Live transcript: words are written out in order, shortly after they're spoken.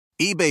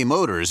eBay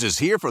Motors is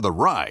here for the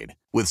ride.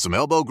 With some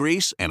elbow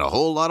grease and a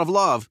whole lot of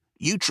love,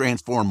 you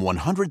transform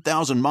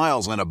 100,000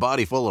 miles and a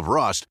body full of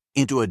rust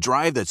into a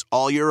drive that's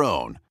all your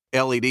own.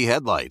 LED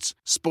headlights,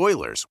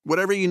 spoilers,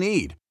 whatever you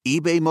need,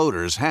 eBay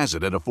Motors has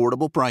it at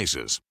affordable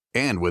prices.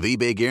 And with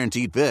eBay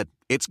Guaranteed Fit,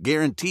 it's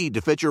guaranteed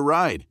to fit your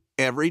ride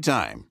every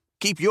time.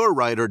 Keep your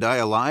ride or die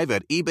alive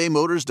at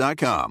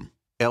ebaymotors.com.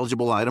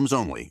 Eligible items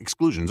only.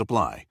 Exclusions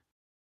apply.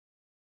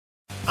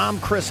 I'm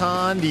Chris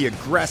Hahn, the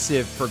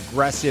Aggressive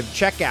Progressive.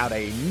 Check out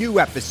a new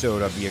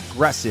episode of the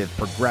Aggressive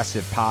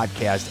Progressive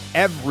podcast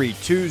every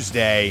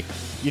Tuesday.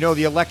 You know,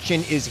 the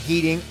election is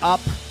heating up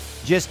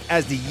just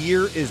as the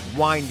year is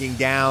winding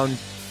down.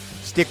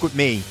 Stick with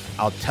me.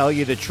 I'll tell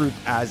you the truth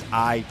as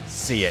I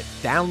see it.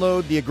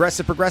 Download the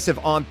Aggressive Progressive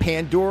on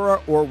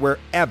Pandora or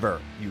wherever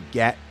you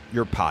get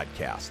your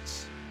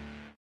podcasts.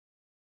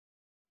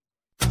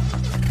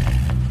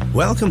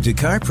 Welcome to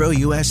CarPro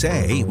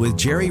USA with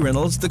Jerry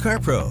Reynolds, the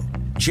CarPro.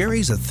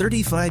 Jerry's a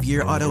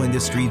 35-year auto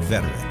industry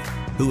veteran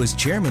who was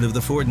chairman of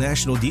the Ford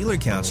National Dealer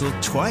Council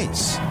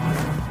twice.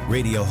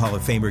 Radio Hall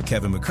of Famer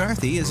Kevin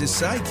McCarthy is his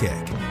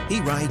sidekick. He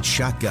rides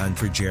shotgun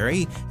for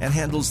Jerry and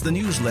handles the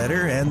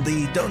newsletter and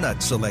the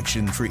donut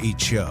selection for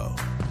each show.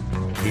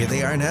 Here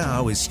they are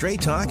now with straight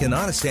talk and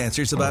honest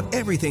answers about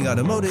everything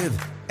automotive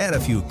and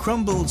a few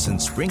crumbles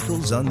and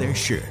sprinkles on their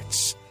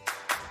shirts.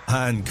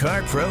 On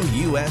CarPro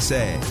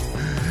USA.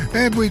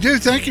 And we do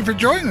thank you for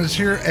joining us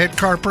here at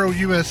CarPro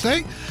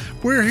USA.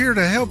 We're here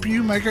to help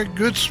you make a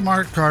good,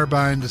 smart car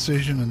buying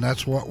decision, and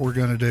that's what we're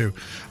going to do.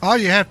 All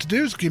you have to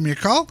do is give me a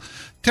call.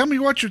 Tell me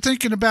what you're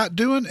thinking about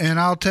doing, and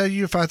I'll tell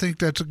you if I think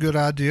that's a good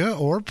idea,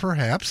 or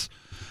perhaps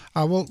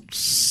I will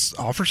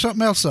offer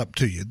something else up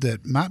to you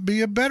that might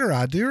be a better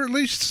idea, or at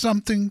least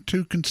something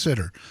to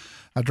consider.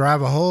 I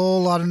drive a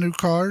whole lot of new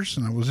cars,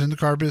 and I was in the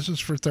car business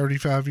for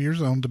 35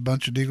 years, owned a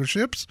bunch of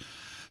dealerships.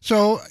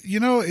 So, you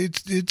know,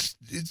 it's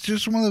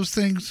just one of those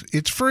things.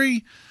 It's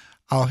free.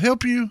 I'll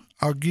help you.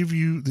 I'll give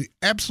you the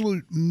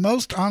absolute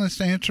most honest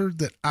answer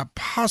that I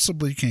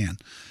possibly can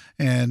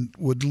and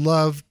would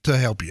love to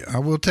help you. I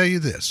will tell you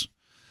this.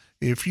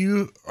 If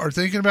you are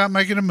thinking about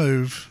making a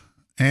move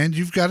and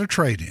you've got a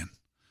trade-in,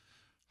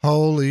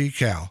 holy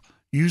cow,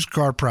 used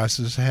car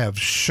prices have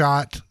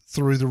shot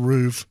through the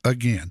roof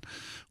again.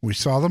 We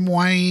saw them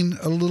wane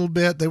a little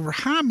bit. They were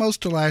high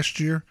most of last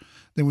year.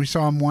 Then we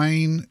saw them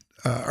wane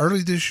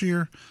early this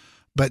year.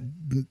 But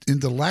in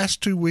the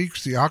last 2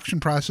 weeks, the auction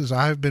prices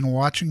I have been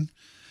watching,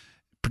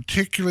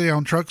 particularly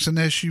on trucks and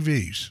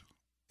SUVs,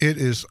 it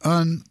is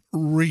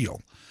unreal.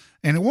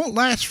 And it won't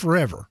last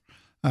forever.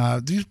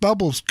 These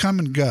bubbles come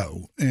and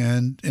go.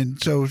 And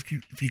so if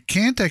you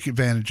can take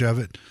advantage of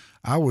it,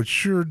 I would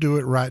sure do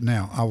it right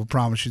now. I will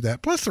promise you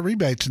that. Plus, the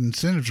rebates and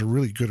incentives are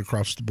really good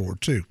across the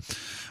board, too.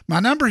 My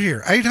number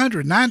here,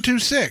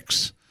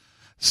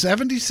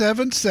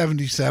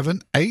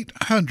 800-926-7777,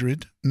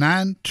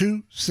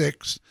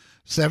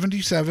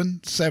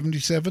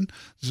 800-926-7777.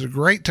 This is a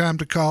great time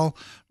to call.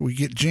 We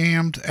get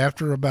jammed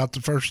after about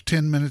the first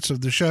 10 minutes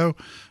of the show,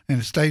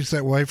 and it stays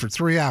that way for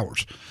 3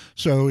 hours.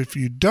 So if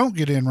you don't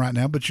get in right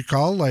now, but you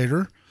call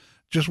later,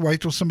 just wait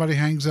till somebody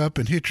hangs up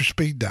and hit your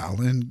speed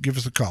dial and give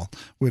us a call.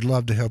 We'd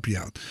love to help you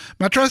out.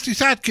 My trusty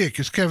sidekick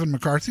is Kevin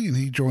McCarthy, and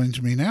he joins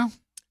me now.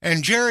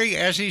 And Jerry,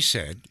 as he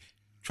said,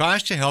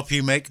 tries to help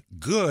you make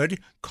good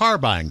car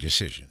buying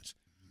decisions,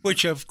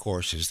 which, of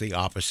course, is the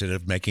opposite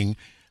of making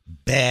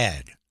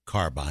bad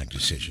car buying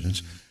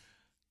decisions.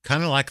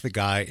 Kind of like the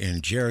guy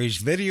in Jerry's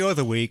Video of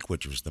the Week,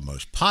 which was the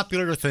most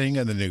popular thing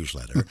in the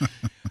newsletter.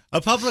 A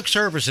public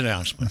service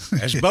announcement.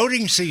 As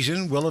boating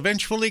season will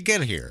eventually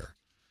get here,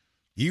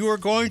 you are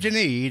going to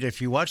need,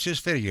 if you watch this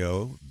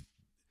video,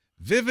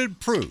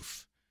 vivid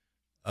proof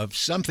of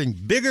something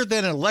bigger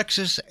than a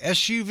Lexus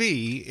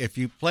SUV if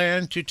you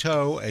plan to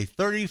tow a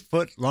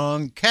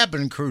 30-foot-long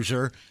cabin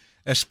cruiser,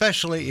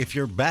 especially if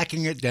you're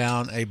backing it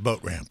down a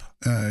boat ramp.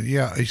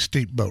 Yeah, a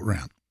steep boat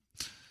ramp.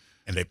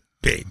 And a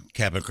big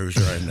cabin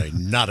cruiser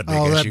and not a big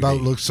SUV. Oh, that boat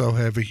looks so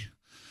heavy.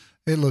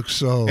 It looks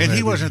so heavy. And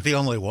he wasn't the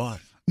only one.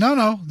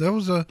 No. There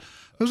was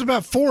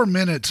about 4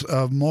 minutes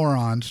of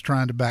morons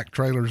trying to back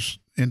trailers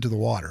into the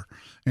water,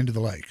 into the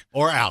lake.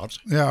 Or out.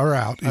 Yeah, or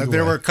out.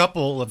 There were a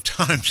couple of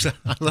times,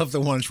 I love the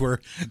ones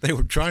where they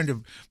were trying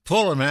to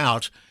pull him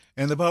out,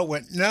 and the boat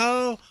went,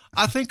 no,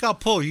 I think I'll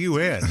pull you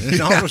in. And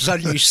all of a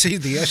sudden you see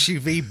the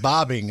SUV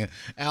bobbing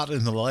out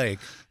in the lake.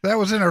 That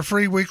was in our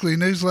free weekly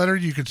newsletter.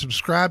 You can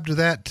subscribe to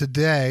that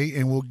today,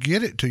 and we'll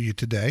get it to you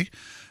today.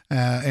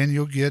 And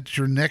you'll get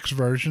your next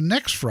version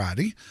next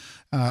Friday.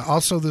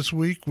 Also this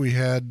week, we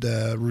had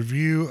a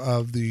review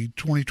of the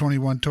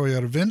 2021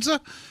 Toyota Venza.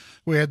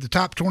 We had the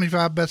top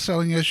 25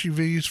 best-selling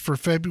SUVs for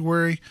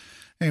February,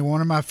 and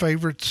one of my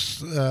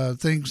favorites,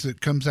 things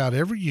that comes out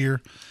every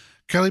year,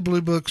 Kelley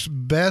Blue Book's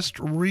Best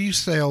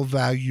Resale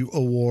Value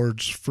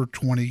Awards for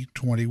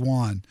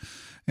 2021.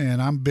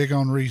 And I'm big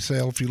on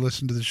resale. If you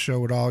listen to the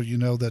show at all, you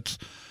know that's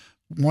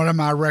one of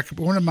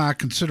my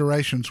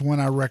considerations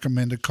when I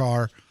recommend a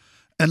car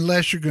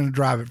unless you're going to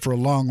drive it for a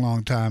long,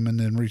 long time and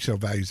then resale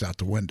value's out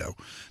the window.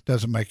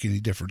 Doesn't make any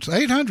difference.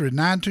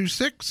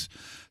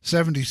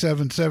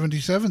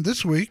 800-926-7777.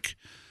 This week,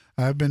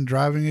 I've been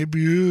driving a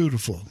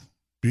beautiful,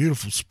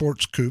 beautiful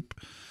sports coupe,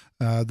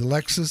 the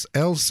Lexus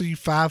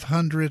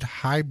LC500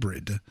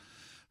 Hybrid.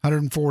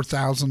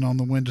 104,000 on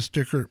the window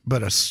sticker,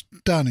 but a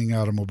stunning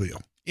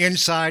automobile.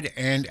 Inside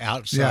and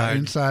outside. Yeah,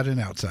 inside and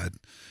outside.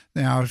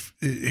 Now,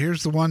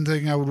 here's the one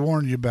thing I would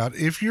warn you about.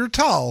 If you're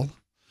tall,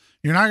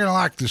 you're not going to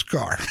like this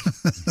car.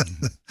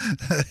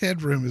 The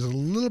headroom is a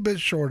little bit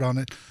short on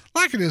it,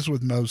 like it is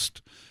with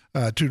most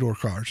two-door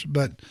cars.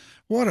 But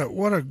what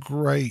a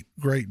great,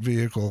 great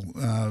vehicle.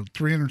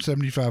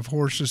 375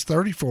 horses,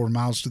 34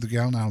 miles to the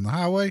gallon out on the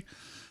highway.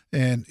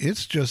 And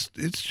it's just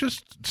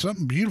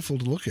something beautiful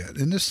to look at.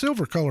 And this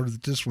silver color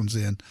that this one's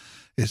in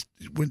is,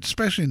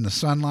 especially in the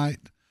sunlight,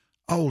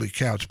 holy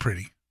cow, it's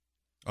pretty.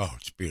 Oh,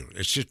 it's beautiful.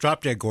 It's just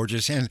drop dead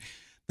gorgeous. And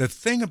the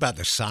thing about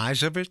the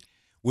size of it,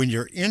 when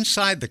you're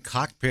inside the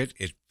cockpit,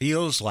 it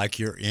feels like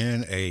you're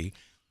in a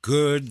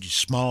good,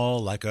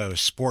 small, like a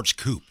sports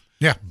coupe.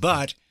 Yeah.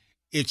 But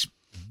it's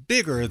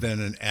bigger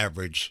than an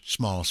average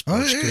small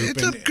sports coupe.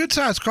 It's a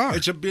good-sized car.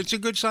 It's a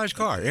good-sized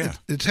car, yeah.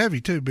 It's heavy,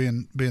 too,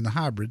 being the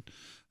hybrid.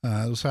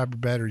 Those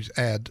hybrid batteries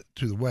add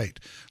to the weight.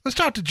 Let's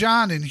talk to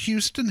John in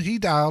Houston. He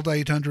dialed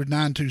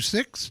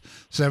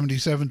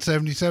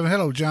 800-926-7777.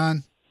 Hello,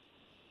 John.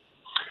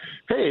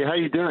 Hey, how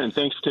you doing?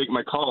 Thanks for taking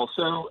my call.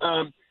 So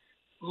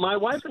my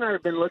wife and I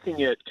have been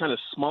looking at kind of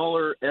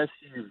smaller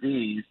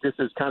SUVs. This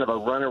is kind of a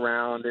run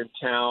around in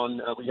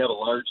town. We have a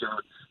larger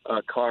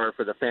car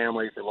for the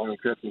family for long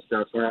trips and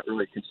stuff. So we're not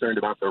really concerned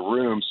about the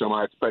room so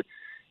much. But,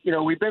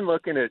 we've been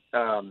looking at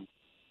Subarus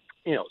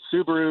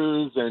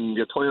and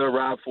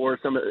Toyota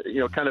RAV4, some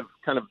kind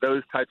of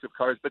those types of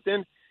cars. But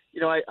then,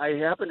 I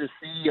happen to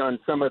see on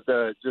some of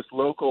the just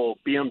local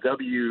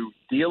BMW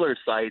dealer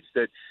sites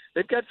that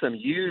they've got some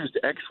used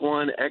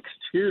X1,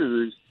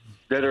 X2s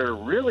that are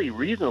really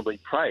reasonably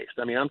priced.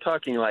 I mean, I'm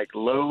talking like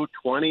low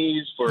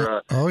 20s for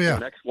an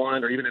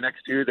X1 or even an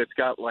X2 that's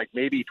got like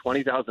maybe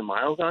 20,000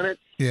 miles on it.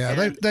 Yeah,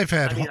 and they've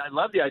had. I mean, I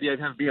love the idea of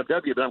having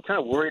BMW, but I'm kind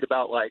of worried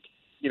about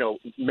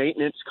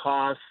maintenance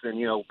costs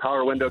and,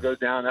 power window goes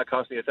down, that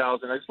costs me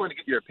 $1,000. I just wanted to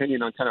get your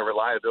opinion on kind of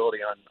reliability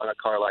on a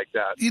car like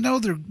that.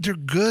 They're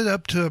good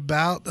up to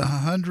about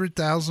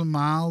 100,000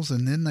 miles,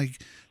 and then they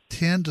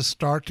tend to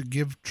start to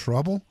give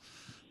trouble.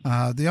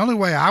 The only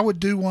way I would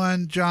do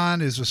one,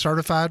 John, is a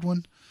certified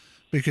one,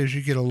 because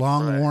you get a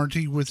long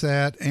warranty with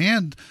that.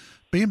 And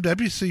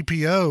BMW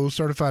CPO,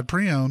 certified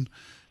pre-owned,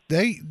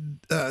 they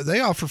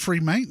offer free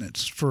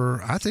maintenance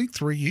for, I think,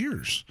 3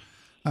 years.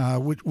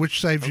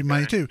 Which saves you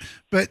money too.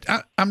 But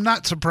I'm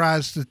not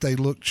surprised that they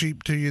look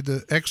cheap to you.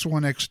 The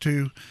X1,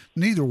 X2,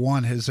 neither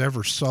one has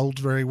ever sold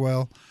very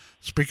well.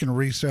 Speaking of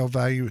resale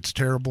value, it's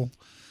terrible.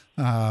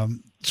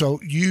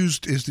 So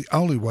used is the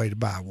only way to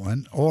buy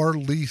one, or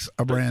lease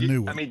a brand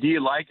new one. I mean, do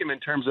you like them in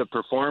terms of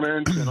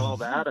performance and all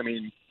that? I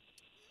mean,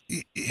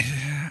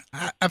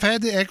 I've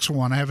had the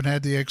X1. I haven't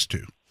had the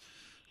X2.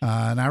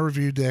 And I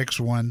reviewed the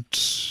X1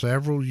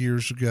 several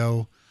years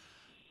ago.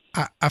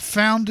 I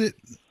found it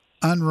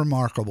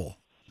unremarkable,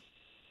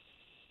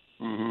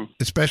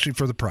 especially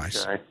for the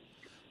price. Okay.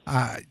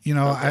 I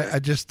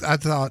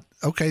thought,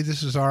 okay,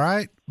 this is all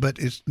right, but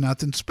it's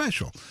nothing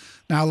special.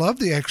 Now I love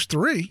the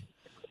X3.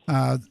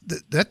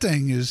 That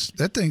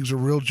thing's a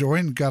real joy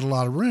and got a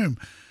lot of room.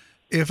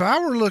 If I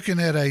were looking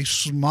at a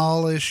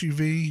small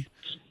SUV,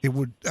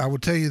 I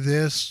would tell you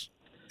this,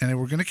 and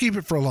we're going to keep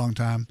it for a long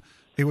time.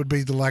 It would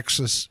be the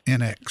Lexus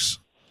NX.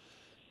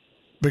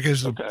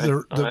 Because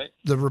the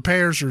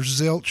repairs are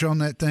zilch on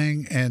that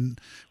thing, and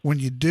when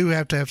you do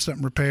have to have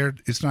something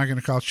repaired, it's not going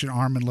to cost you an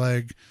arm and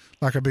leg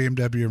like a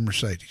BMW or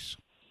Mercedes.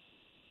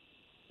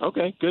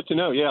 Okay, good to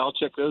know. Yeah, I'll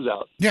check those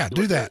out. Yeah,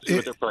 do that. See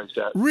what they're priced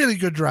at. Really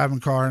good driving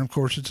car, and of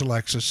course it's a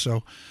Lexus,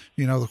 so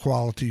the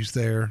quality's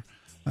there.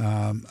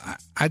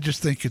 I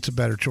just think it's a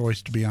better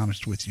choice, to be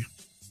honest with you.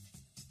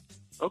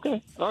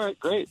 Okay. All right.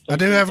 Great. I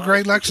do have a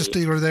great Lexus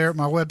dealer there at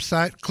my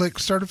website. Click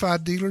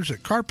Certified Dealers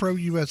at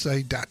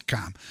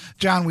CarProUSA.com.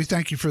 John, we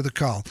thank you for the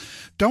call.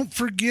 Don't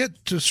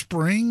forget to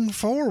spring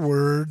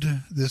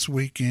forward this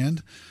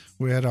weekend.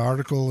 We had an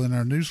article in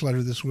our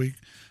newsletter this week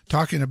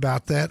talking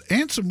about that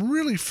and some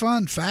really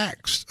fun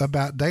facts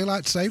about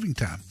daylight saving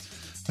time.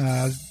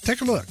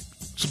 Take a look.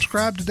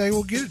 Subscribe today.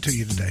 We'll get it to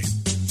you today.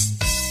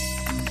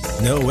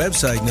 No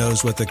website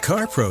knows what the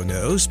CarPro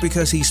knows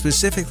because he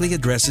specifically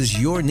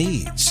addresses your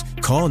needs.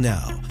 Call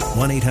now,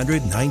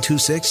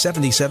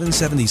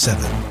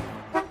 1-800-926-7777.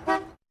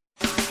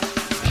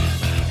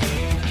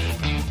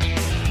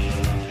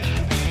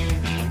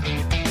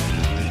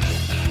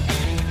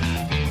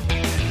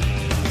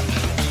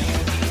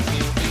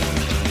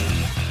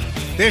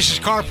 This is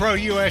CarPro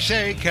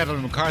USA.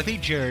 Kevin McCarthy,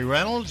 Jerry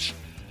Reynolds,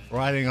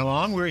 riding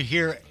along. We're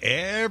here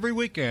every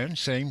weekend,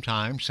 same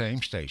time,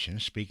 same station.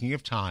 Speaking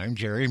of time,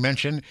 Jerry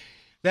mentioned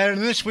that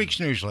in this week's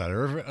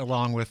newsletter,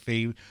 along with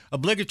the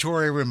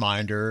obligatory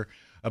reminder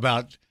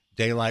about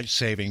daylight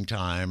saving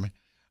time,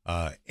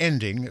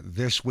 ending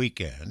this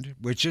weekend,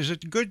 which is a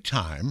good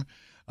time.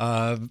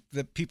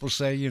 That people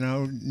say,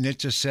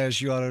 NHTSA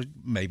says you ought to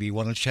maybe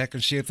want to check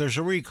and see if there's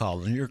a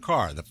recall in your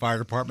car. The fire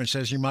department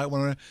says you might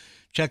want to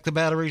check the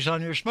batteries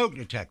on your smoke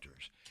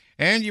detectors.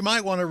 And you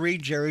might want to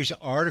read Jerry's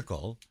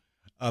article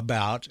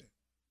about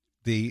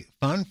the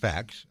fun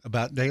facts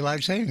about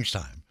daylight savings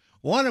time,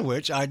 one of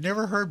which I'd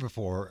never heard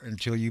before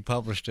until you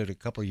published it a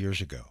couple of years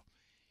ago.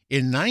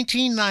 In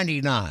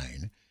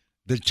 1999,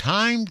 the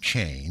time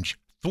change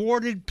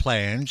thwarted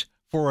plans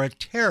for a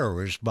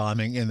terrorist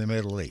bombing in the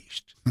Middle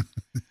East.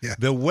 Yeah.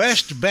 The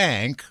West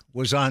Bank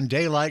was on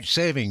daylight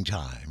saving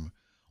time,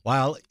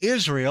 while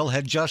Israel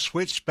had just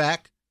switched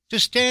back to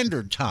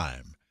standard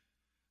time.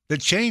 The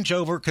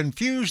changeover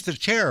confused the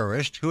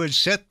terrorists who had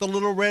set the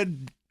little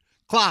red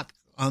clock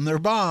on their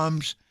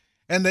bombs,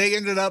 and they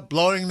ended up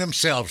blowing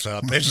themselves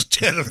up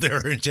instead of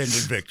their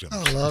intended victims.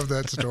 I love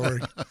that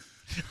story.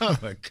 Oh,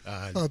 my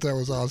God. I thought that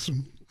was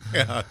awesome.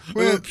 Yeah.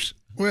 Oops.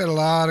 We had a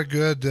lot of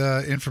good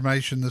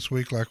information this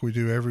week, like we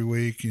do every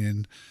week.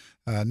 And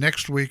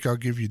next week, I'll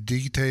give you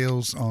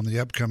details on the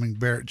upcoming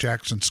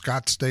Barrett-Jackson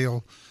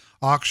Scottsdale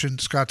auction.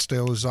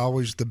 Scottsdale is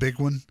always the big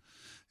one,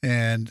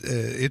 and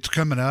it's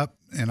coming up.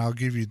 And I'll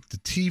give you the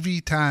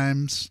TV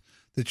times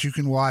that you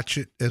can watch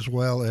it, as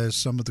well as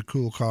some of the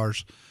cool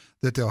cars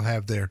that they'll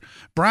have there.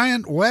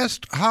 Brian,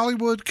 West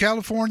Hollywood,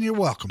 California,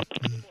 welcome.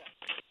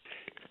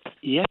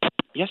 Yes,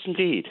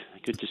 indeed.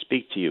 Good to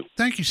speak to you.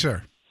 Thank you,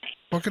 sir.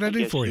 What can I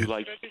do for you?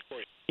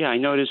 I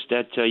noticed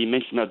that you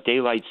mentioned about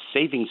daylight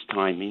savings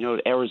time.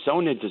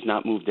 Arizona does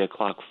not move their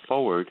clock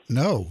forward.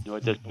 No. Nor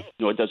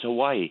does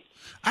Hawaii.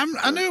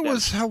 I knew it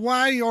was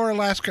Hawaii or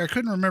Alaska. I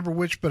couldn't remember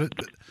which, but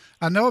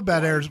I know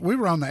about Arizona. We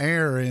were on the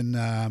air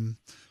in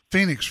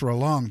Phoenix for a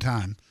long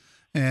time,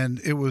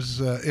 and it was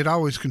it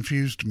always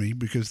confused me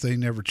because they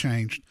never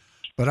changed.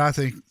 But I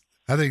think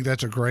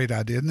that's a great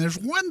idea. And there's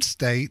one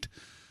state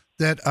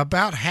that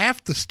about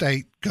half the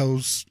state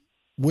goes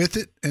with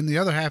it, and the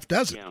other half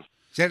doesn't. Yeah.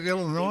 Is that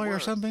Illinois or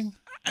something?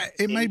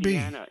 It may be.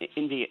 Indiana.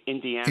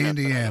 Indiana.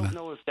 I don't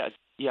know if that's.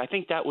 Yeah, I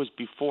think that was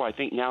before. I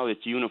think now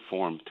it's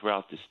uniform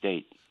throughout the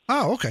state.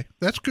 Oh, okay.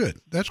 That's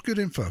good. That's good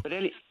info. But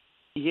I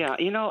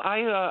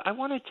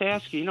wanted to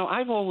ask you.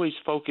 I've always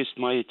focused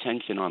my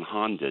attention on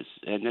Hondas,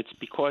 and it's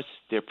because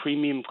they're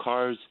premium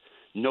cars,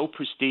 no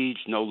prestige,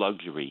 no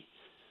luxury.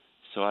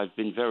 So I've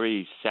been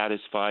very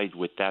satisfied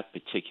with that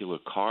particular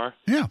car.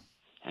 Yeah.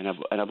 And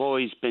I've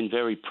always been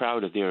very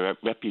proud of their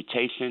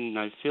reputation.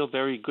 I feel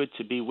very good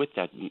to be with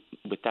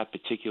that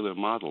particular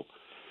model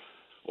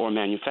or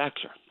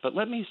manufacturer. But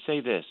let me say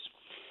this.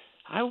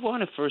 I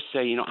want to first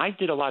say, I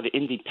did a lot of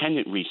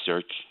independent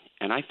research,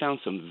 and I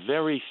found some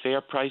very fair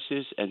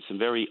prices and some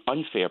very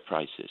unfair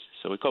prices.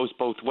 So it goes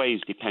both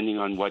ways depending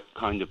on what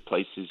kind of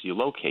places you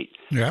locate.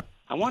 Yeah.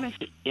 I wanted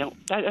to,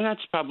 and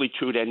that's probably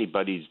true to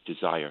anybody's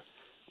desire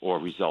or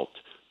result.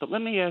 But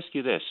let me ask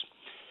you this.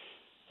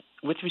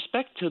 With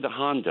respect to the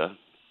Honda,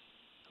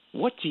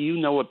 what do you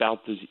know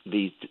about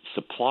the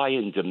supply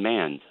and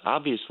demand?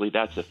 Obviously,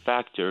 that's a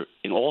factor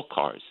in all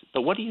cars.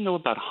 But what do you know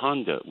about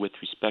Honda with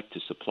respect to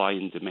supply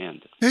and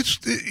demand?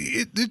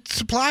 It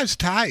supply's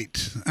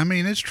tight. I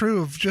mean, it's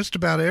true of just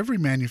about every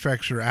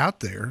manufacturer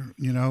out there.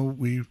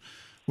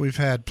 We've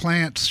had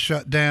plants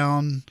shut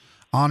down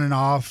on and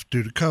off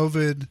due to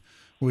COVID.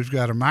 We've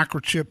got a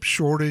microchip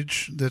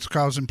shortage that's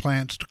causing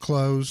plants to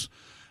close.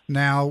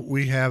 Now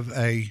we have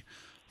a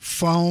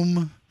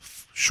foam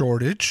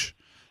shortage.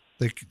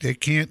 They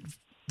can't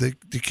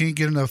get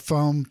enough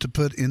foam to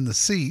put in the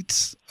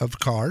seats of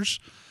cars,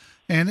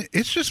 and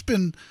it's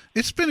been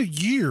a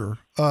year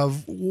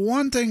of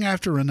one thing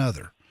after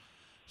another.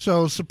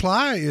 So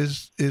supply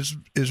is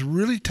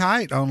really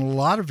tight on a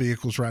lot of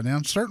vehicles right now.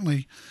 And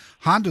certainly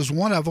Honda's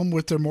one of them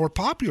with their more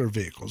popular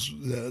vehicles,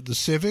 the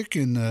Civic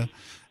and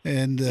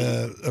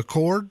the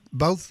Accord,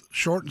 both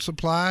short in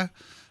supply.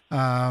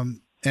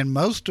 And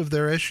most of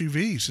their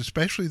SUVs,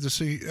 especially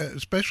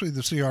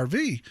the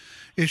CR-V,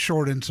 is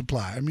short in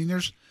supply. I mean,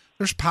 there's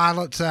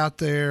Pilots out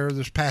there,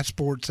 there's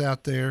Passports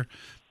out there,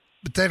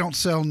 but they don't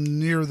sell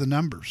near the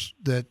numbers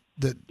that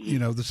the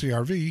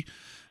CR-V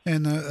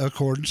and the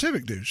Accord and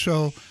Civic do.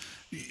 So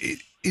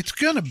it's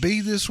going to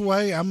be this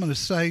way, I'm going to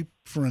say,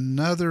 for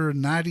another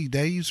 90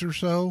 days or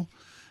so.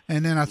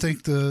 And then I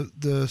think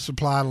the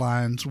supply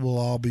lines will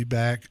all be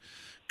back.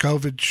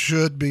 COVID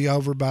should be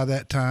over by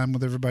that time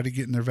with everybody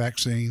getting their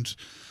vaccines.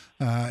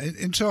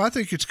 And so I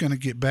think it's going to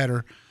get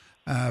better.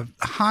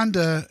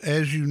 Honda,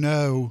 as you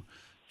know,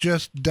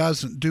 just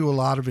doesn't do a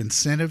lot of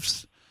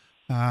incentives.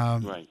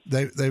 Right.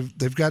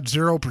 They've got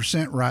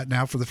 0% right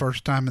now for the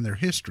first time in their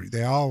history.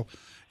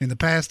 In the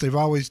past, they've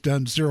always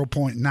done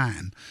 0.9.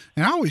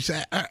 And I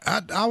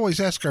always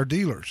ask our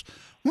dealers,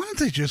 why don't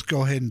they just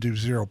go ahead and do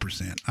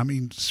 0%? I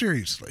mean,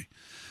 seriously.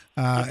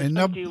 And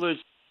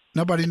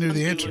nobody knew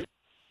the answer.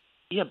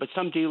 Yeah, but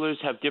some dealers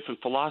have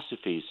different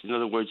philosophies. In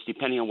other words,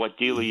 depending on what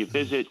dealer you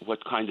visit,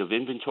 what kind of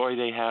inventory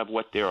they have,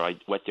 what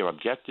their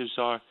objectives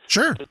are.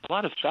 Sure. There's a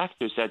lot of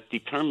factors that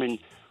determine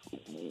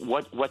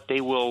what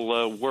they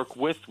will work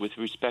with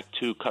respect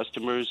to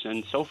customers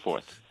and so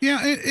forth. Yeah,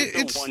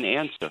 it's one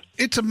answer.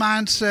 It's a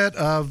mindset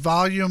of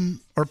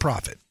volume or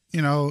profit.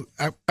 You know,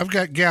 I've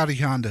got Gowdy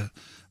Honda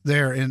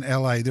there in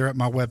L.A. They're at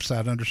my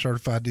website under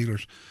certified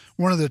dealers.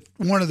 One of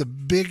the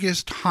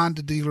biggest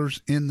Honda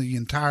dealers in the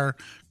entire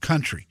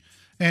country,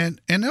 and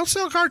they'll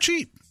sell a car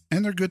cheap,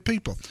 and they're good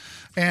people.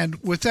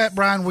 And with that,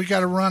 Brian, we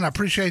got to run. I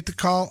appreciate the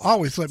call.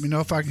 Always let me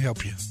know if I can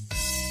help you.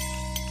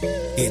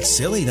 It's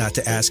silly not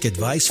to ask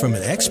advice from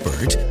an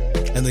expert,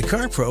 and the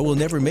Car Pro will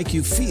never make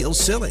you feel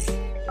silly.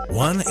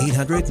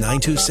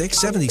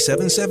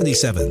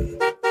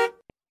 1-800-926-7777.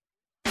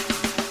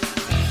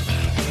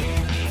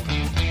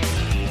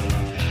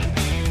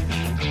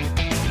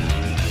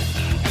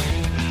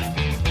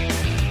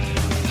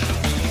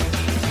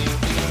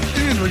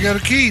 And we go to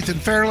Keith in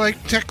Fair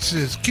Lake,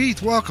 Texas.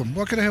 Keith, welcome.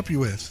 What can I help you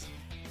with?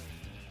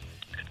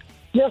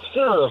 Yes,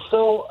 sir.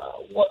 So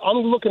I'm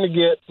looking to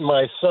get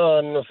my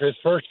son his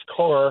first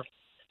car,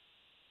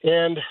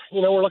 and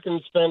we're looking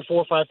to spend $4,000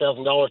 or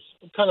 $5,000,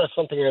 kind of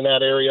something in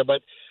that area.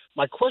 But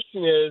my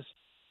question is,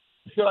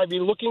 should I be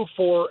looking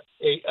for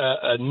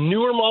a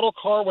newer model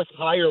car with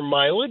higher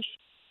mileage,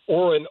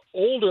 or an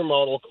older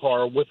model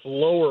car with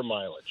lower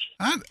mileage?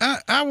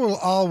 I will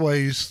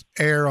always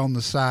err on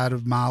the side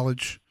of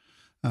mileage.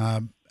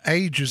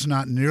 Age is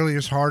not nearly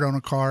as hard on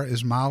a car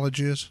as mileage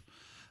is.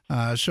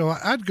 So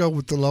I'd go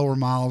with the lower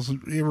miles,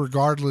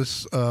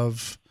 regardless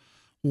of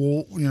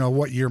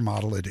what year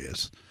model it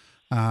is.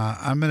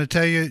 I'm going to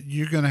tell you,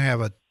 you're going to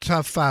have a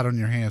tough fight on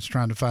your hands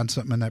trying to find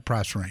something in that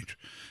price range.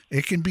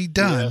 It can be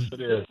done, yes,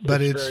 it is.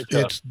 But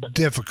it's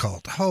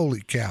difficult.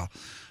 Holy cow!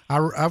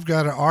 I've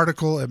got an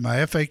article at my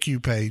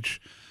FAQ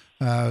page.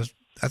 I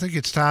think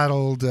it's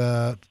titled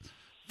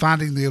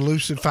 "Finding the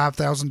Elusive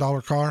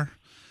 $5,000 Car."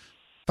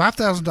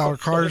 $5,000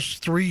 cars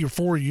 3 or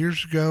 4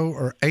 years ago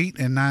are $8,000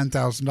 and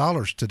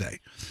 $9,000 today,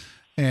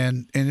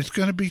 and it's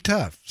going to be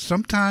tough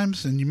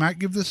sometimes. And you might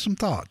give this some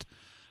thought.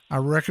 I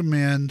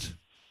recommend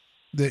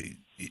that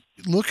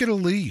look at a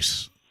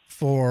lease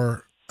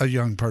for a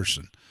young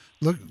person.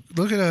 Look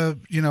at a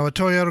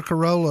Toyota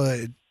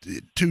Corolla at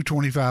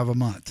 $225 a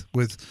month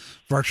with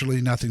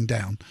virtually nothing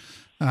down,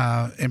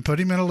 and put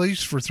him in a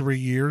lease for 3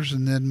 years,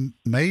 and then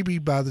maybe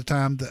by the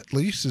time that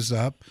lease is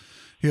up,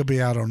 he'll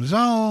be out on his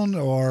own,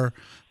 or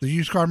the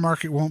used car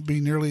market won't be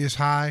nearly as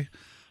high.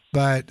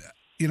 But,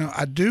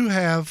 I do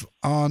have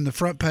on the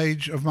front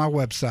page of my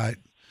website,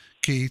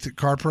 Keith, at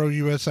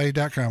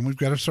carprousa.com, we've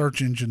got a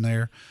search engine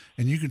there,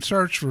 and you can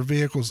search for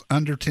vehicles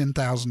under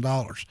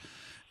 $10,000.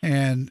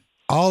 And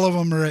all of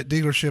them are at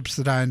dealerships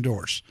that I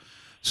endorse.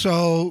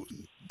 So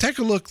take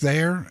a look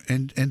there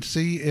and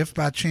see if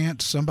by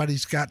chance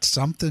somebody's got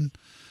something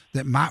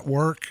that might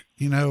work.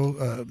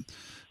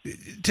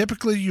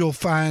 Typically you'll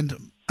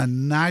find a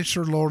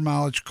nicer lower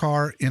mileage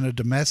car in a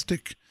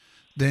domestic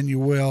than you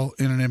will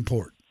in an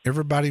import.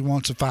 Everybody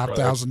wants a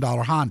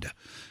 $5,000 Honda.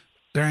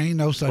 There ain't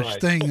no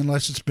such thing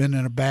unless it's been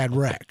in a bad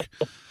wreck.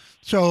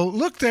 So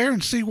look there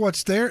and see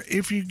what's there.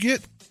 If you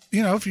get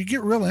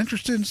real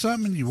interested in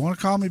something and you want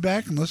to call me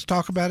back and let's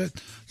talk about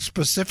it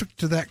specific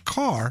to that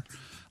car,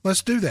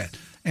 let's do that.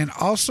 And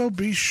also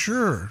be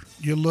sure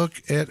you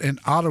look at an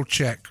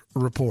AutoCheck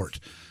report.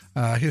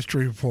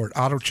 History report,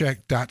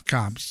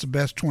 autocheck.com. It's the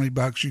best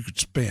 $20 you could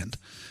spend.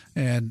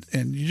 And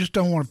you just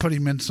don't want to put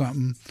him in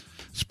something,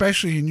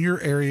 especially in your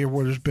area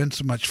where there's been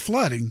so much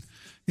flooding.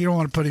 You don't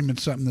want to put him in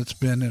something that's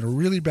been in a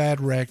really bad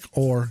wreck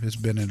or has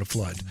been in a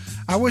flood.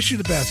 I wish you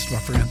the best, my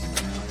friend.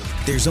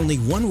 There's only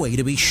one way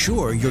to be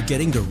sure you're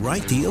getting the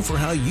right deal for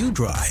how you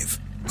drive.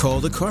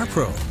 Call the Car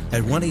Pro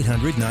at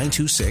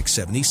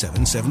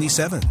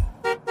 1-800-926-7777.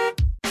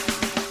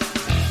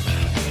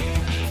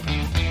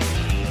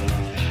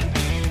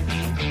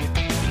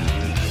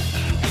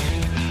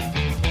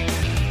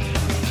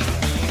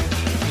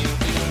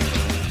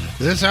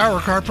 This hour,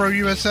 CarPro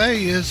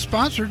USA is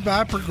sponsored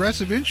by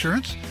Progressive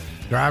Insurance.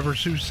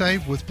 Drivers who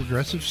save with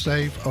Progressive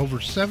save over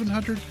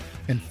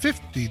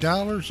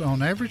 $750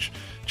 on average.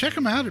 Check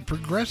them out at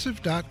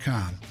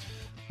Progressive.com.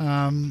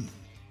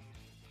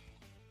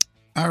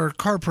 Our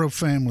CarPro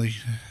family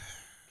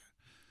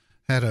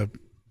had a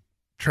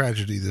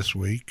tragedy this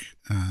week.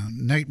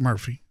 Nate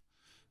Murphy,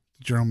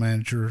 General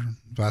Manager,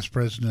 Vice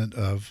President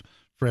of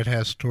Fred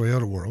Haas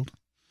Toyota World,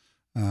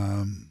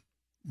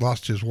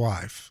 lost his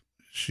wife.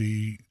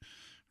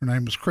 Her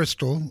name was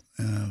Crystal,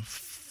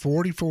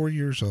 44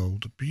 years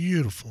old,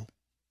 beautiful,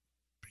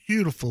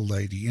 beautiful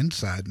lady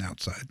inside and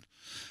outside,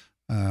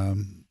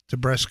 to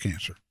breast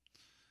cancer.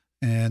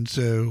 And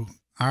so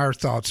our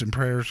thoughts and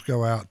prayers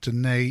go out to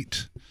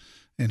Nate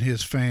and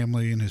his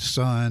family and his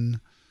son.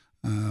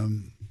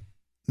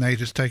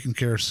 Nate has taken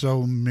care of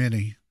so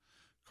many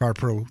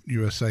CarPro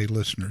USA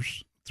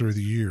listeners through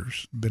the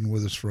years, been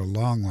with us for a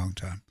long, long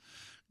time.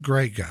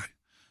 Great guy.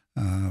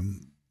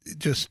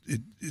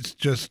 It's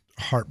just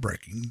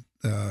heartbreaking.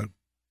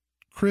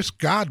 Chris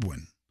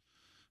Godwin,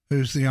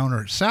 who's the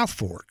owner at South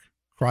Fork,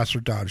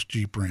 Chrysler Dodge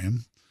Jeep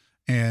Ram,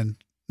 and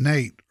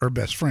Nate are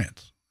best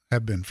friends,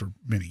 have been for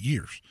many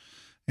years.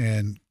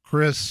 And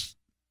Chris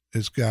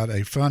has got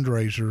a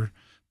fundraiser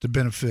to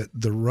benefit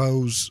the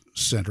Rose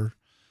Center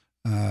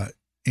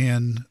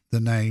in the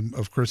name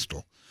of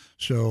Crystal.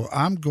 So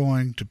I'm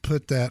going to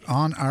put that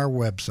on our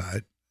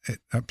website.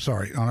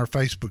 On our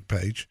Facebook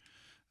page,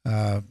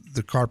 the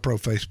CarPro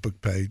Facebook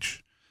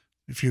page.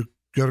 If you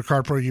go to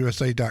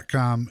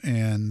carprousa.com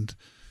and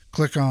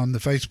click on the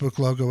Facebook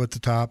logo at the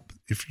top,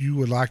 if you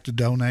would like to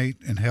donate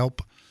and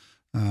help,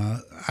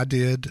 I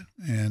did,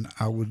 and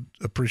I would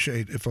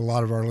appreciate if a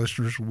lot of our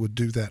listeners would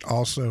do that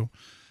also.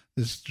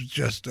 This is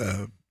just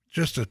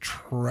a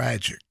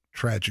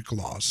tragic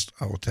loss.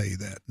 I will tell you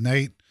that.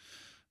 Nate,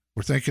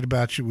 we're thinking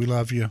about you. We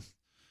love you,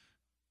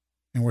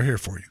 and we're here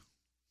for you.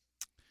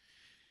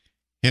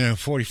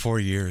 44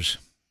 years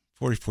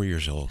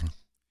old.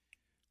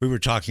 We were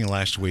talking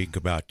last week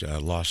about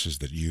losses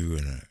that you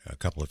and a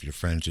couple of your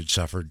friends had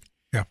suffered.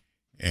 Yeah.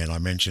 And I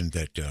mentioned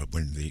that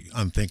when the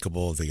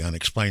unthinkable, the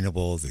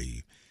unexplainable,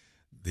 the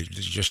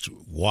just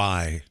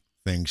why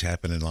things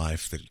happen in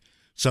life, that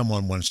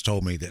someone once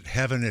told me that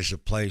heaven is a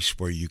place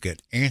where you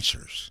get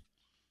answers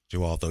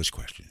to all those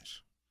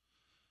questions.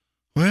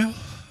 Well,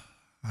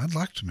 I'd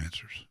like some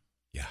answers.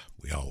 Yeah,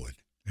 we all would.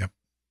 Yep.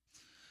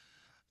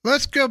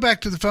 Let's go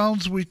back to the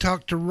phones. We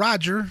talked to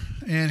Roger,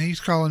 and he's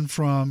calling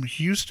from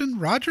Houston.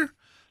 Roger,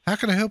 how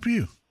can I help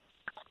you?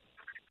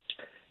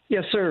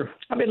 Yes, sir.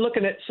 I've been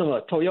looking at some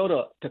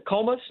Toyota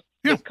Tacomas.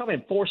 Yeah. They come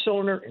in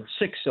 4-cylinder and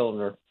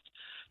 6-cylinder.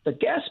 The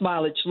gas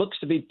mileage looks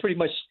to be pretty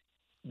much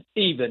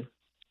even.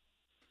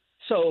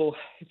 So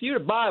if you were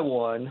to buy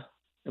one,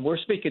 and we're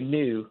speaking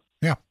new,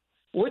 yeah,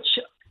 which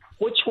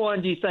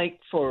one do you think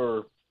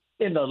for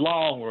in the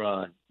long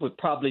run would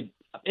probably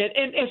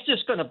and it's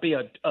just going to be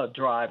a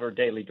driver,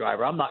 daily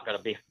driver. I'm not going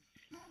to be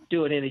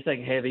doing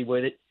anything heavy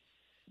with it,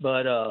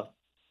 but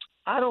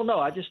I don't know.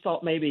 I just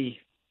thought maybe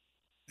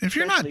if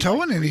you're not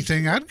towing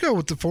anything, I'd go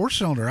with the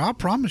 4-cylinder. I'll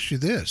promise you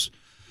this: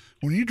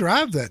 when you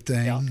drive that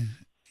thing,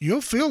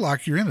 you'll feel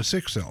like you're in a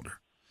 6-cylinder,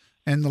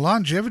 and the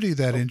longevity of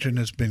that engine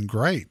has been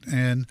great.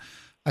 And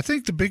I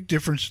think the big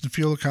difference in the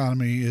fuel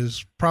economy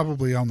is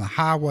probably on the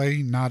highway,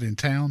 not in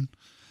town.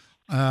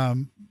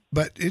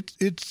 But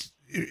it's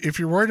if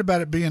you're worried about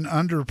it being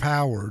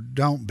underpowered,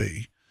 don't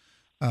be.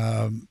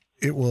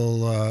 It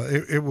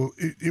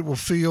will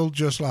feel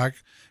just like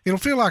it'll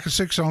feel like a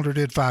 6-cylinder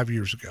did 5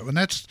 years ago, and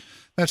that's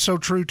so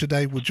true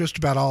today with just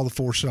about all the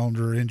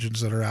 4-cylinder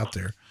engines that are out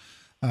there.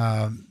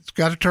 It's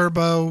got a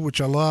turbo,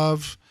 which I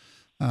love.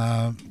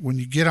 When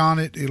you get on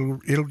it,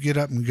 it'll get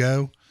up and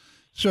go.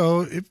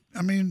 So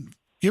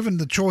given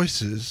the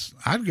choices,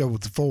 I'd go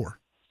with the 4.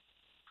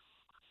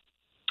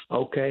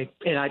 Okay,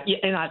 and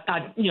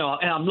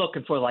I'm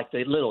looking for like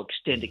the little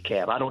extended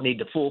cab. I don't need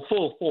the full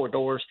 4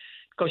 doors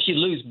because you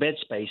lose bed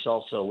space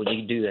also when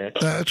you do that.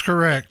 That's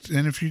correct.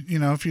 And if you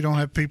don't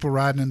have people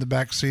riding in the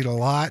back seat a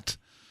lot,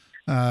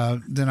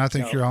 then I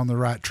think you're on the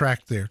right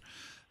track there.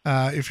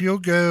 If you'll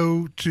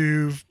go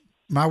to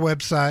my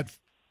website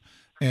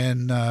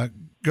and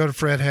go to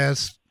Fred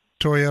Haas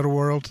Toyota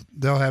World,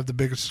 they'll have the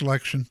biggest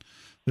selection.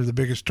 They're the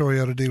biggest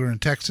Toyota dealer in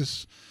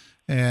Texas.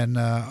 And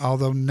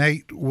although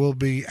Nate will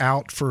be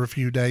out for a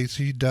few days,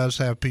 he does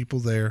have people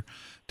there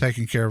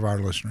taking care of our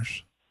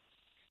listeners.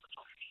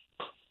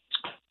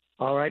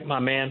 All right, my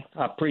man.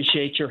 I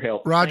appreciate your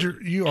help. Roger,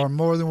 you are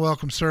more than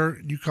welcome, sir.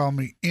 You call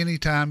me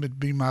anytime. It'd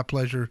be my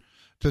pleasure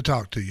to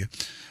talk to you.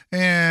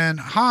 And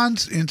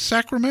Hans in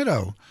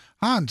Sacramento.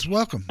 Hans,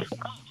 welcome.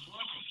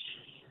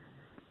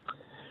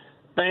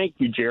 Thank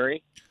you,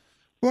 Jerry.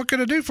 What can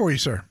I do for you,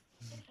 sir?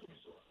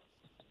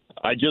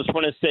 I just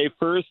want to say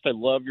first, I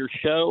love your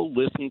show.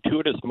 Listen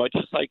to it as much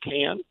as I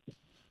can.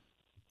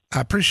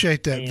 I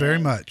appreciate that very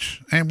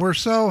much. And we're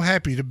so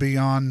happy to be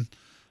on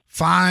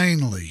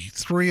finally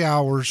 3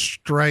 hours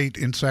straight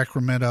in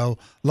Sacramento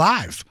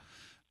live.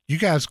 You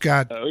guys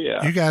got a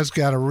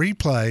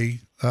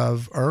replay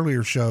of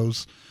earlier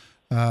shows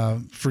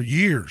for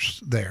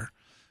years there.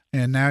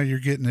 And now you're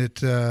getting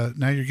it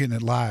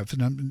live,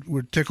 and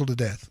we're tickled to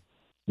death.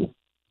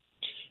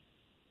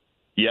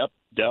 Yep,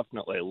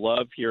 definitely.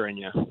 Love hearing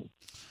you.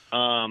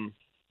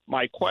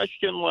 My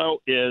question,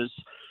 though, is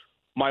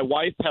my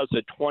wife has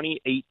a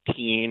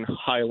 2018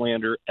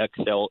 Highlander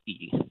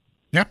XLE.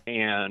 Yep.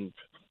 And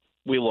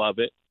we love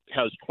it. It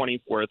has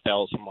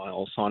 24,000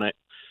 miles on it.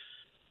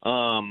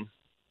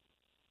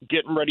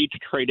 Getting ready to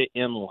trade it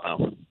in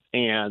low.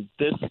 And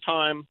this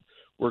time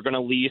we're going to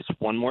lease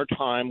one more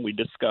time. We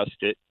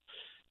discussed it.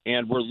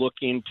 And we're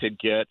looking to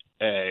get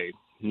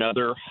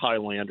another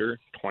Highlander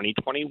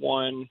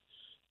 2021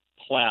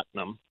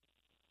 Platinum.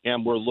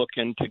 And we're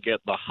looking to get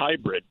the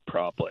hybrid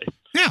probably.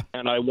 Yeah.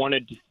 And I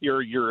wanted to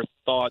hear your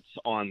thoughts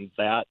on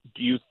that.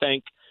 Do you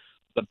think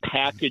the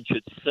package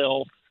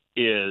itself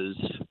is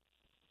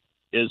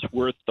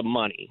worth the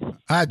money?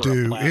 I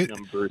do.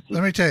 Let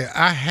me tell you,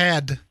 I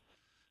haven't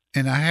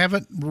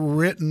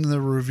written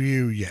the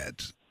review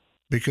yet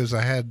because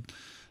I had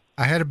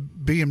a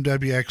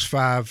BMW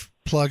X5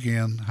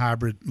 plug-in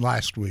hybrid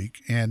last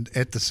week, and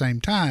at the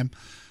same time,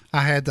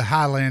 I had the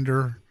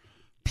Highlander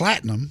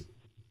Platinum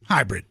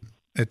hybrid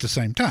at the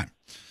same time.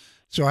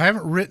 So I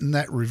haven't written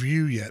that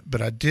review yet,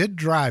 but I did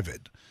drive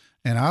it.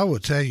 And I will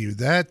tell you,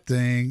 that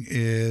thing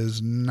is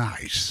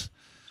nice.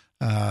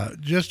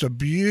 Just a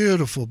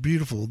beautiful,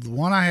 beautiful. The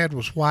one I had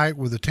was white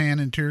with a tan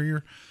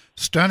interior.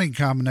 Stunning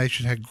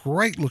combination. Had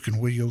great looking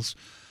wheels.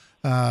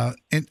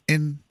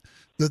 And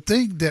the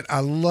thing that I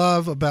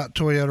love about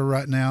Toyota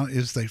right now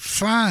is they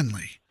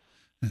finally,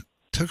 it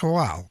took a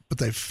while, but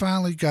they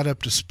finally got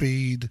up to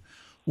speed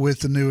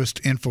with the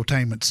newest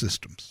infotainment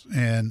systems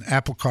and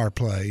Apple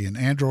CarPlay and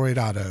Android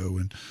Auto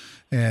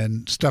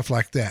and stuff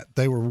like that.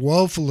 They were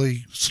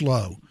woefully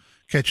slow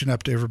catching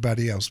up to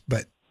everybody else.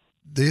 But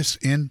it's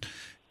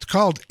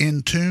called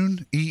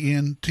Entune,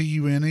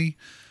 Entune,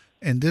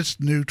 and this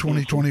new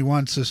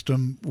 2021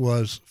 system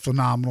was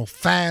phenomenal,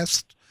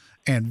 fast,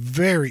 and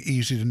very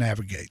easy to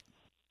navigate.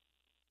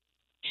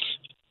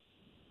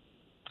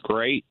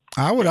 Great.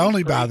 I would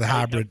only buy the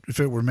hybrid if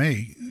it were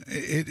me.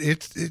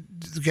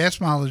 The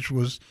gas mileage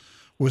was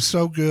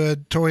so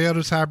good.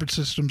 Toyota's hybrid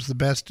system's the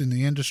best in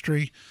the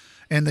industry,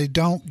 and they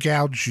don't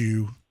gouge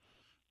you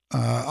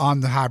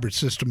on the hybrid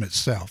system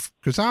itself.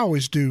 Because I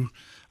always do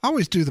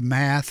the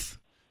math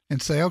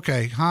and say,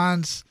 okay,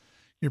 Hans,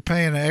 you're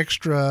paying an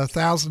extra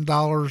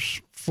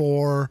 $1,000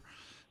 for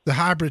the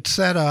hybrid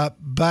setup,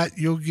 but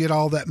you'll get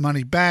all that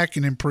money back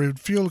in improved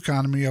fuel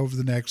economy over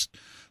the next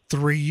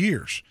 3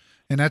 years.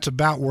 And that's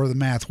about where the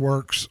math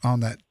works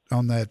on that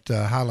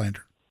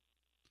Highlander.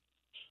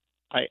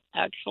 I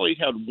actually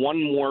had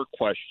one more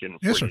question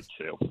for Yes, you,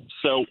 too.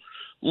 So,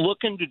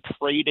 looking to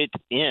trade it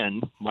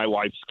in, my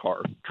wife's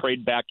car,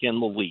 trade back in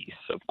the lease,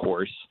 of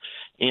course.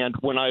 And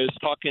when I was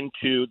talking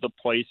to the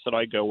place that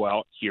I go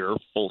out here,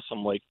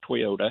 Folsom Lake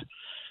Toyota,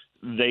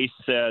 they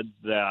said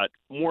that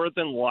more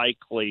than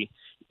likely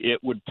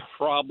it would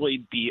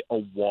probably be a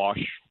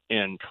wash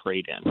and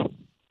trade-in.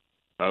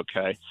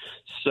 Okay?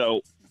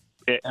 So,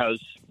 it has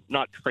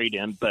not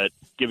trade-in, but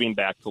giving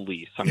back the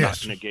lease. I'm not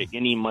going to get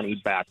any money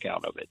back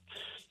out of it.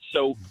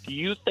 So do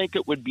you think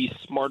it would be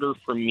smarter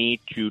for me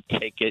to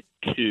take it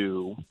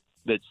to,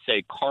 let's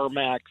say,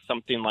 CarMax,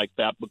 something like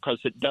that, because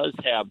it does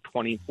have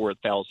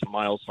 24,000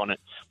 miles on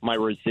it. My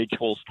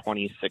residual's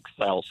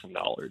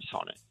 $26,000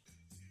 on it.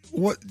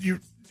 What your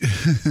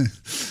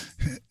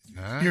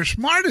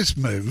smartest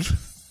move,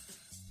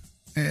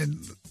 and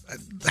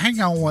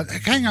hang on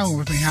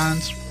with me,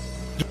 Hans.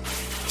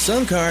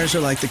 Some cars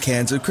are like the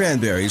cans of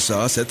cranberry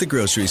sauce at the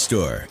grocery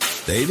store.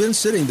 They've been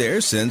sitting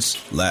there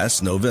since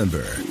last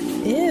November.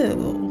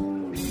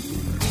 Ew.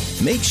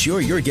 Make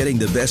sure you're getting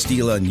the best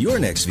deal on your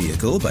next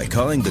vehicle by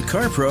calling the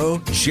Car Pro,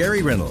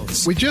 Jerry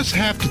Reynolds. We just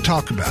have to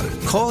talk about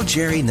it. Call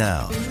Jerry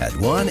now at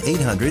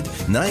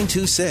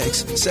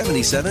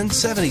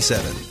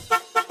 1-800-926-7777.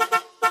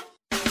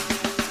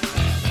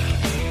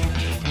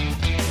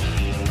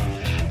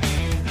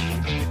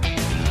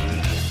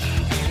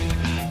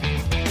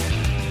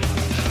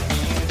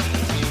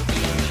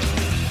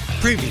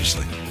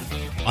 Previously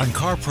on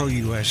CarPro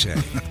USA,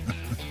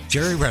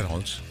 Jerry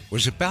Reynolds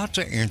was about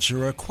to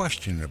answer a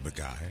question of a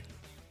guy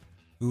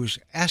who was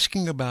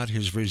asking about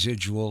his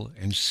residual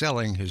and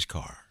selling his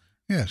car.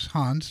 Yes,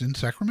 Hans in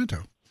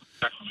Sacramento.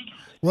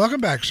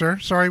 Welcome back, sir.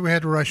 Sorry we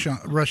had to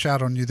rush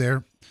out on you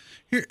there.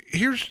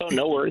 Here's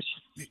no worries.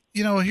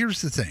 You know,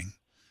 here's the thing,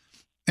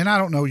 and I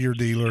don't know your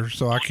dealer,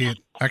 so I can't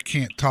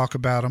talk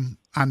about them.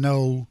 I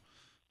know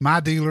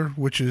my dealer,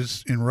 which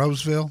is in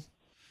Roseville,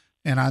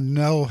 and I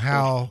know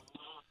how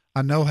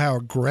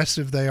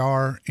aggressive they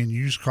are in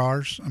used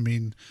cars. I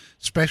mean,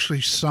 especially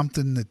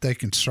something that they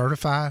can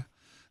certify.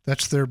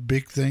 That's their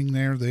big thing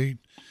there. They're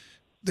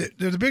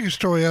the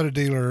biggest Toyota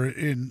dealer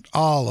in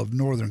all of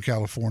Northern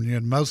California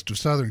and most of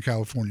Southern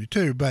California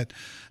too, but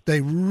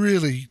they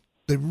really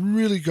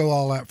go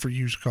all out for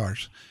used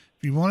cars.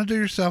 If you want to do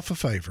yourself a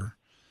favor,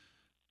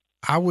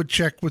 I would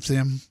check with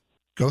them,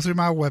 go through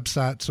my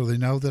website so they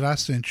know that I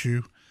sent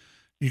you.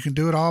 You can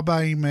do it all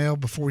by email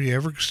before you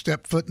ever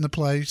step foot in the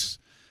place.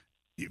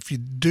 If you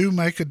do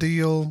make a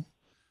deal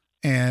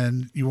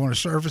and you want to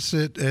service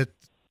it at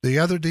the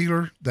other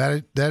dealer,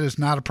 that is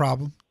not a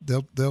problem.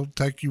 They'll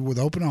take you with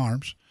open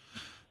arms.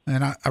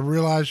 And I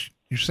realize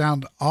you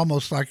sound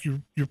almost like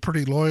you're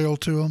pretty loyal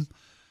to them,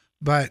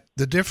 but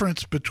the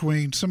difference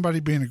between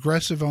somebody being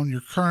aggressive on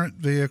your current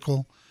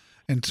vehicle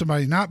and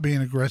somebody not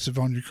being aggressive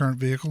on your current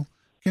vehicle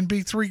can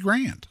be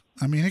 $3,000.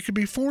 I mean, it could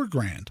be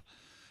 $4,000,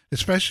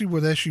 especially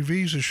with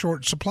SUVs as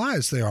short supply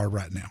as they are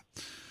right now.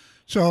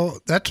 So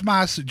that's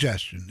my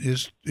suggestion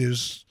is,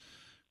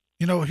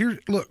 you know, here,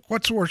 look,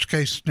 what's the worst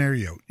case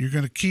scenario? You're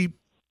going to keep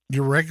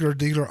your regular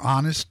dealer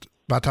honest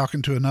by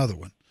talking to another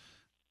one.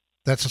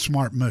 That's a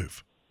smart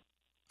move.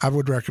 I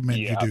would recommend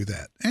you do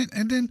that.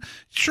 And then,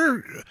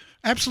 sure,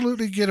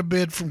 absolutely get a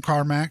bid from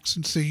CarMax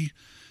and see.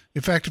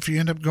 In fact, if you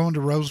end up going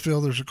to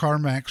Roseville, there's a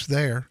CarMax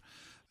there,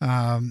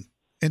 and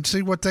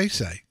see what they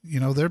say.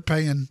 You know, they're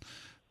paying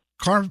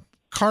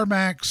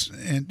CarMax.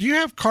 And do you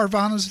have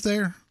Carvanas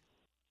there?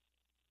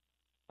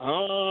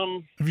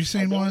 Have you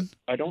seen one?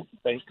 I don't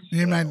think so.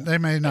 They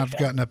may not have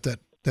gotten up that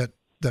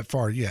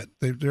far yet.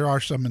 There are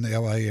some in the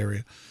LA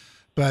area,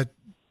 but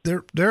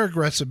they're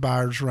aggressive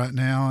buyers right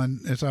now.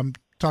 And as I'm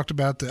talked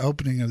about the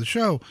opening of the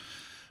show.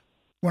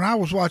 When I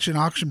was watching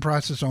auction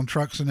prices on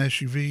trucks and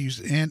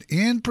SUVs, and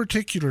in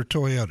particular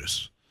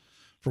Toyotas,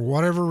 for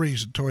whatever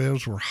reason,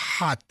 Toyotas were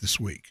hot this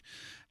week.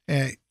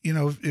 You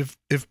know, if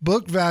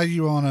book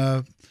value on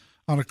a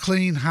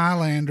clean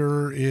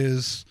Highlander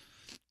is,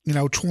 you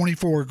know,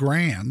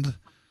 $24,000,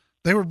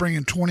 they were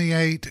bringing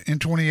 28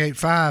 and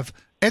 28.5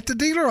 at the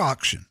dealer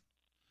auction.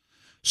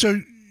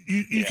 So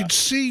you can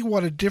see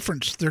what a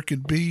difference there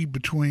could be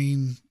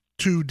between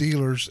two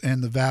dealers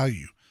and the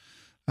value.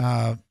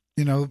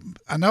 You know,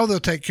 I know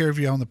they'll take care of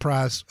you on the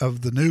price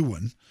of the new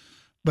one,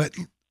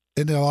 and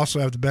they'll also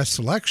have the best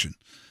selection.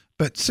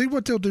 But see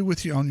what they'll do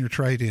with you on your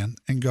trade-in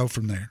and go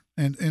from there.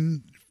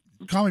 And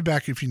call me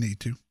back if you need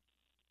to.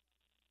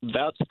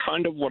 That's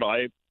kind of what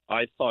I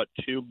thought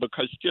too,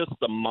 because just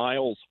the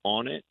miles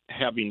on it,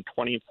 having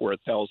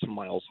 24,000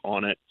 miles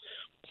on it,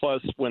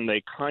 plus when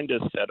they kind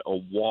of said a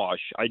wash,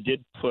 I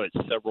put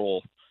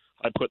the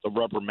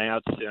rubber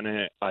mats in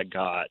it. I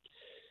got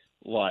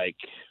like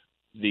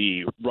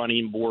the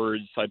running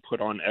boards I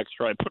put on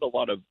extra. I put a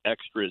lot of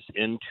extras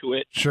into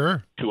it.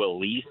 Sure. To a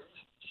lease.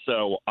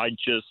 So I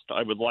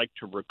would like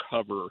to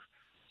recover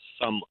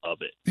some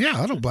of it.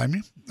 Yeah, I don't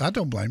blame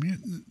you.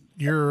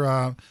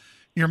 Your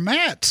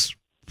mats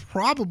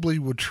probably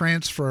would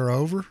transfer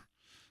over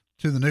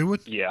to the new one.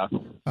 Yeah.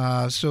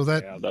 So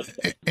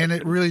and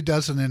it really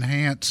doesn't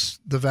enhance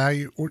the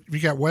value. You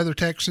got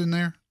WeatherTechs in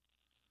there?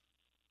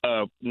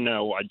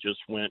 No, I just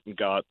went and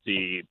got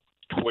the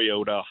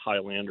Toyota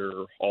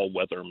Highlander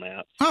all-weather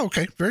mats. Oh,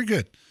 okay, very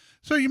good.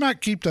 So you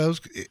might keep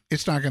those.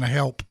 It's not going to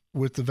help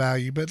with the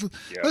value, but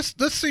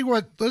let's see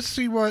what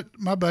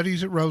my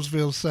buddies at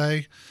Roseville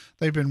say.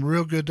 They've been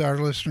real good to our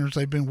listeners.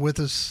 They've been with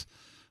us,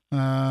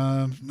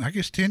 I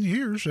guess 10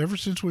 years, ever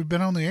since we've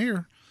been on the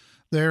air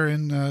there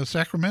in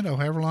Sacramento,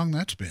 however long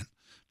that's been. In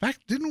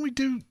fact, didn't we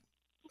do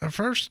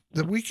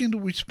the weekend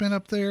we spent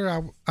up there?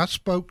 I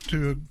spoke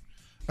to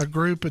a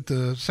group at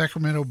the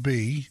Sacramento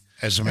Bee.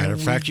 As a matter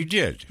of fact, you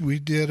did. We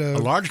did a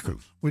large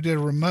group. We did a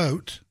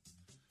remote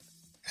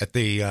at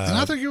the, and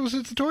I think it was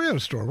at the Toyota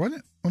store, wasn't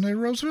it? When they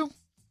were Roseville?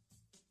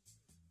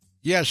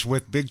 Yes,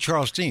 with Big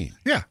Charles Dean.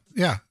 Yeah.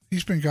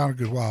 He's been gone a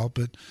good while,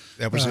 but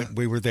that was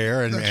we were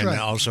there, and right.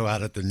 Also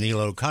out at the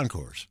Nilo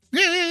Concourse.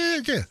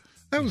 Yeah.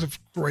 That was a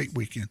great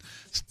weekend.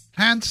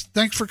 Hans,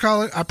 thanks for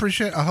calling. I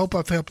appreciate it. I hope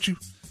I've helped you.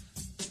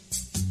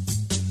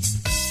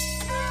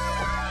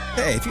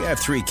 Hey, if you have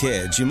 3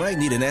 kids, you might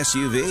need an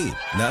SUV,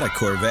 not a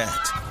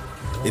Corvette.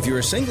 If you're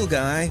a single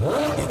guy,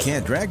 you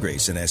can't drag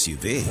race an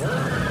SUV.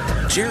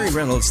 Jerry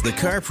Reynolds, the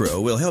Car Pro,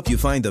 will help you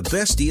find the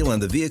best deal on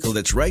the vehicle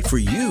that's right for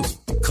you.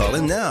 Call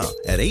him now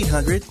at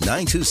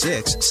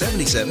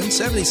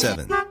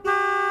 800-926-7777.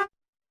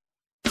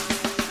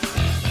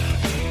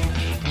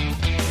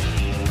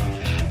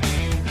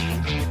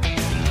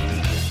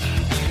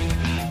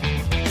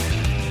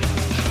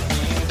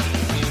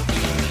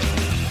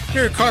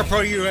 Here at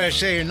CarPro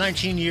USA, in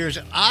 19 years,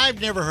 I've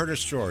never heard a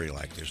story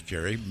like this,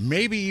 Jerry.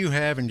 Maybe you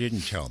have and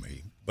didn't tell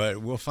me, but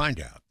we'll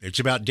find out. It's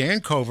about Dan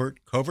Covert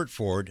Ford,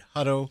 Ford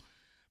Hutto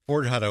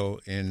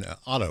in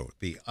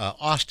the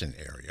Austin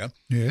area.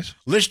 Yes.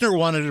 Listener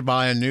wanted to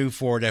buy a new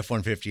Ford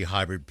F-150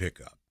 hybrid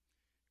pickup.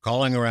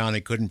 Calling around,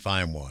 he couldn't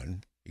find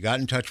one. He got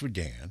in touch with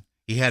Dan.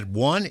 He had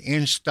one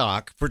in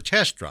stock for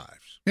test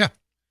drives. Yeah.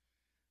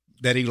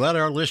 That he let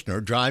our listener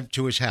drive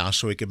to his house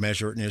so he could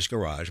measure it in his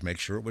garage, make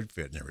sure it would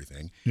fit and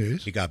everything.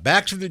 Yes. He got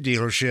back to the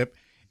dealership,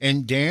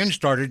 and Dan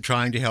started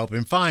trying to help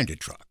him find a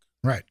truck.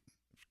 Right.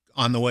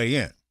 On the way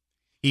in.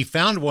 He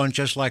found one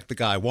just like the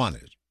guy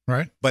wanted.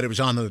 Right. But it was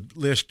on the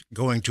list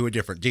going to a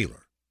different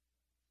dealer.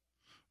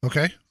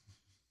 Okay.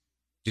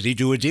 Did he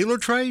do a dealer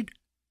trade?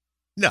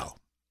 No.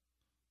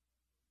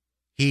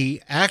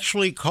 He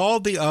actually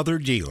called the other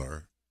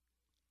dealer,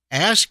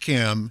 asked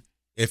him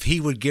if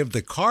he would give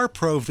the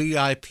CarPro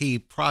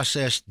VIP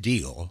process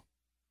deal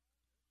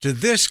to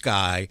this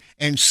guy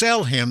and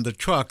sell him the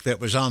truck that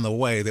was on the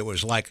way that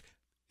was like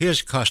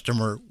his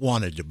customer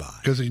wanted to buy.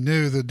 Because he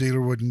knew the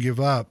dealer wouldn't give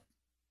up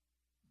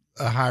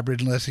a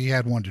hybrid unless he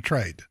had one to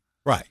trade.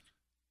 Right.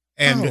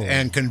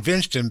 And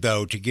convinced him,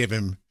 though, to give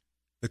him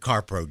the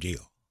CarPro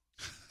deal.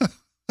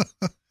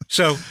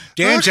 So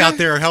Dan's out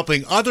there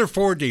helping other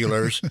Ford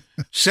dealers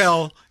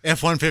sell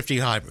F-150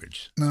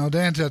 hybrids. No,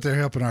 Dan's out there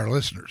helping our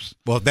listeners.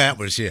 Well, that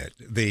was it.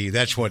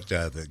 That's what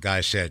the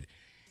guy said.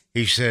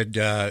 He said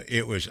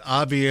it was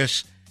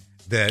obvious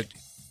that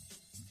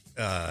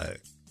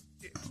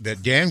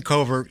Dan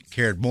Covert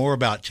cared more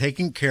about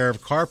taking care of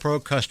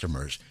CarPro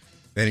customers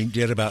than he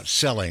did about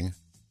selling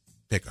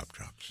pickup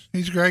trucks.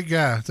 He's a great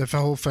guy. The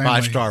whole family.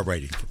 5-star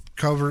rating.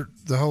 Covert,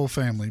 the whole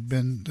family. They've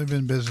been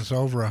in business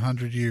over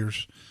 100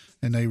 years.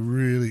 And they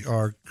really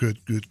are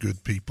good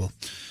people.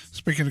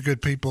 Speaking of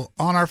good people,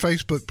 on our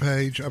Facebook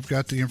page, I've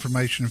got the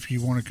information if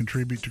you want to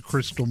contribute to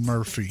Crystal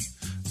Murphy.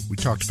 We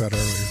talked about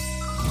earlier.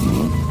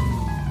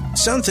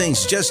 Some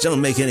things just don't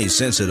make any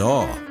sense at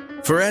all.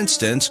 For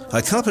instance,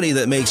 a company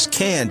that makes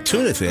canned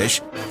tuna fish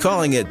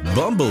calling it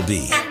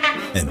Bumblebee.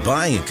 And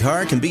buying a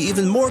car can be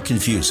even more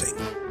confusing.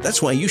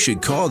 That's why you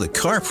should call the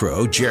Car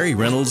Pro Jerry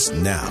Reynolds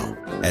now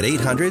at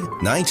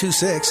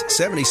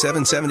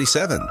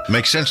 800-926-7777.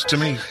 Makes sense to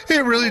me.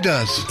 It really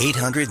does.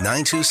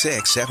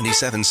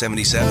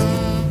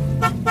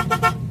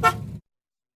 800-926-7777.